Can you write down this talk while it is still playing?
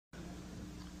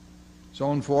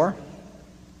Zone 4.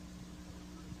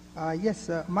 Yes,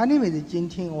 my name is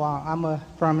Jinting Wang. I'm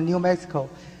from New Mexico,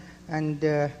 and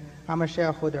I'm a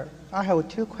shareholder. I have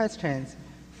two questions.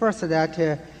 First, that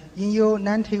in your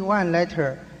 91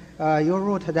 letter, you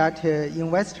wrote that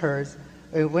investors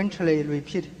eventually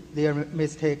repeat their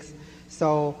mistakes.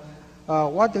 So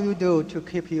what do you do to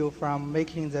keep you from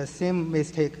making the same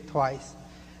mistake twice?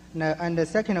 And the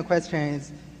second question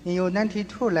is, in your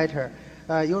 92 letter,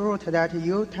 you wrote that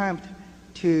you attempt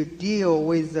to deal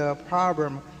with the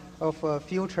problem of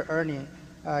future earning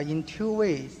in two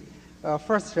ways.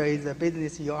 First is the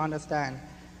business you understand,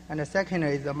 and the second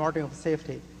is the margin of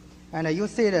safety. And you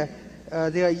said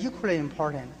they are equally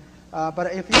important.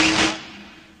 But if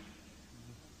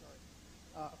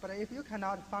you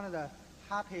cannot find the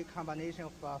happy combination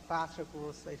of faster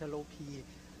growth at a low PE,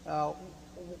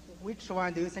 which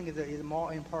one do you think is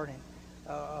more important,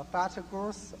 faster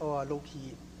growth or low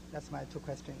PE? That's my two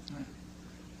questions.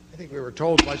 I think we were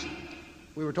told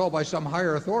by some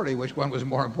higher authority which one was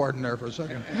more important there for a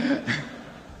second.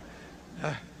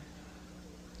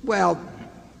 Well,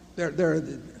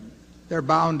 they're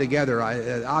bound together.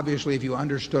 Obviously, if you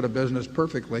understood a business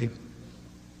perfectly,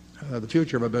 the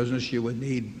future of a business, you would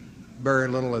need very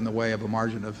little in the way of a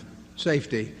margin of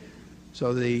safety.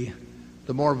 So the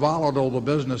more volatile the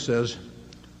business is,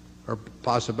 or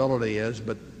possibility is,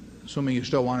 but assuming you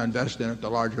still want to invest in it, the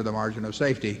larger the margin of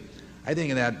safety. I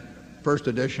think in that first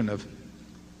edition of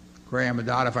Graham and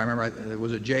Dodd, if I remember right, it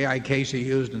was a J.I. Casey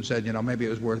used and said, maybe it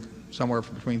was worth somewhere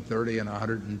between 30 and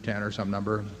 110 or some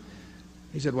number.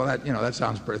 He said, well, that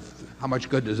sounds pretty, how much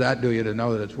good does that do you to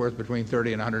know that it's worth between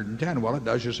 30 and 110? Well, it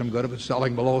does you some good if it's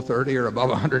selling below 30 or above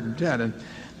 110. And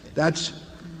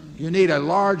you need a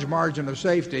large margin of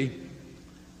safety.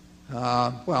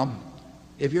 Well,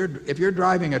 if you're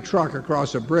driving a truck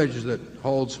across a bridge that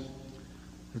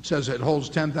says it holds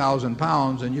 10,000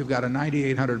 pounds and you've got a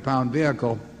 9,800 pound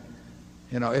vehicle,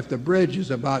 if the bridge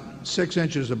is about 6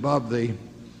 inches above the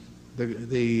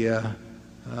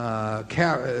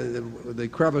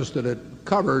crevice that it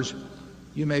covers,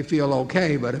 you may feel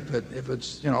okay, but if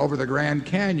it's over the Grand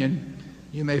Canyon,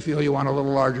 you may feel you want a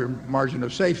little larger margin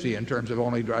of safety in terms of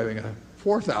only driving a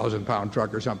 4,000 pound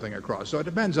truck or something across. So it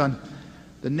depends on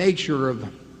the nature of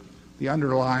the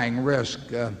underlying risk.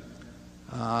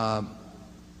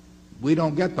 We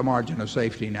don't get the margin of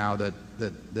safety now that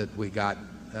we got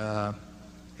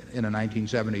in a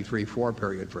 1973-4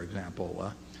 period, for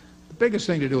example. The biggest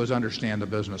thing to do is understand the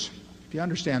business. If you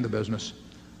understand the business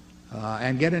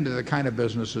and get into the kind of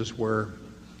businesses where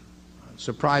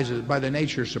surprises, by the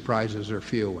nature surprises are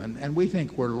few, and we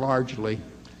think we're largely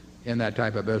in that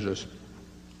type of business.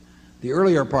 The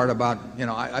earlier part about,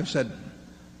 I've said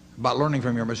about learning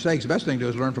from your mistakes, the best thing to do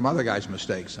is learn from other guys'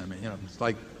 mistakes. I mean, it's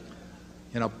like,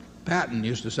 Patton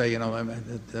used to say,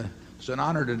 it's an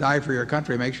honor to die for your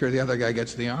country. Make sure the other guy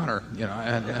gets the honor.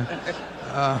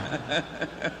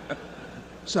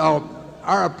 So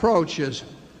our approach is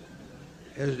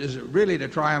really to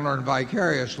try and learn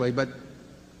vicariously. But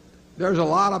there's a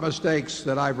lot of mistakes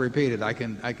that I've repeated. I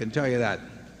can tell you that.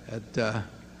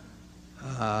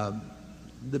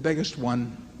 The biggest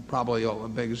one, probably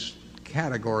the biggest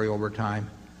category over time,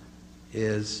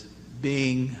 is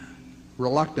being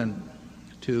reluctant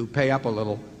to pay up a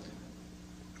little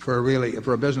for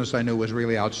a business I knew was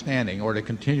really outstanding, or to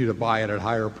continue to buy it at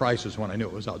higher prices when I knew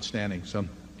it was outstanding. So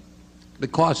the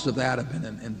costs of that have been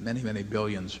in many, many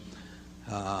billions,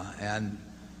 and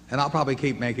I'll probably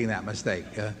keep making that mistake.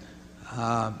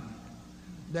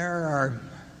 The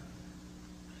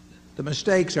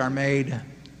mistakes are made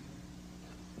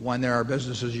when there are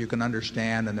businesses you can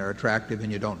understand and they're attractive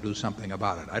and you don't do something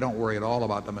about it. I don't worry at all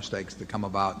about the mistakes that come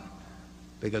about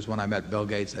because when I met Bill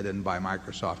Gates, I didn't buy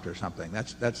Microsoft or something.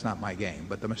 That's not my game.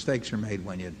 But the mistakes are made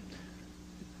when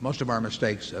most of our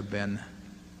mistakes have been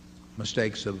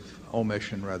mistakes of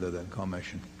omission rather than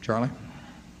commission. Charlie?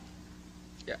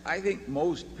 Yeah, I think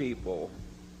most people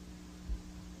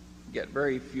get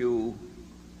very few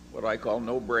what I call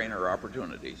no-brainer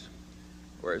opportunities,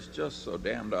 where it's just so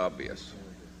damned obvious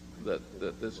that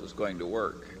this is going to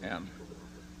work. And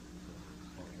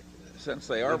since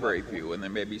they are very few and they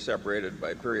may be separated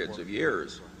by periods of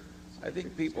years, I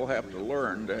think people have to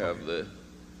learn to have the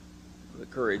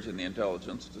courage and the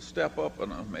intelligence to step up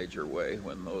in a major way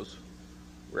when those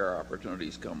rare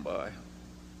opportunities come by.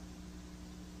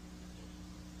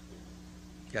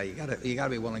 Yeah, you gotta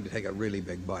be willing to take a really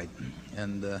big bite,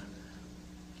 and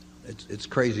it's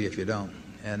crazy if you don't,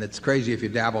 and it's crazy if you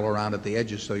dabble around at the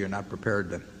edges so you're not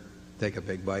prepared to take a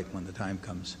big bite when the time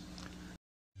comes.